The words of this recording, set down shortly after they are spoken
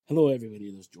Hello, everybody.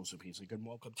 This is Joseph Hasek, and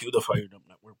welcome to the Fired Up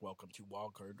Network. Welcome to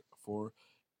Wildcard for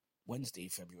Wednesday,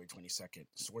 February 22nd.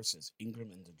 Sources: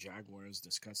 Ingram and the Jaguars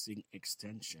discussing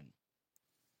extension.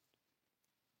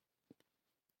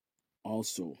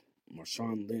 Also,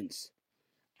 Marshawn Lynch,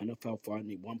 NFL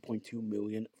fined $1.2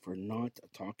 million for not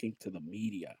talking to the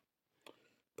media.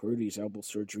 Purdy's elbow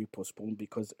surgery postponed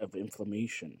because of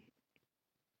inflammation.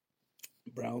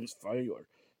 Browns fire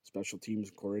special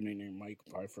teams coordinator Mike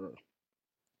Pfeiffer.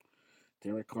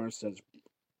 Derek Carr says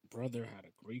brother had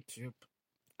a great trip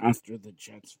after the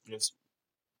Jets visit.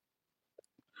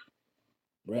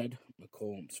 Red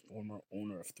McCombs, former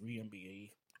owner of three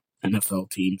NBA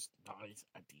NFL teams, dies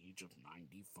at the age of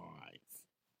 95.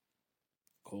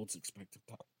 Colts expected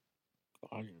to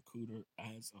hire Cooter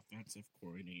as offensive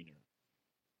coordinator.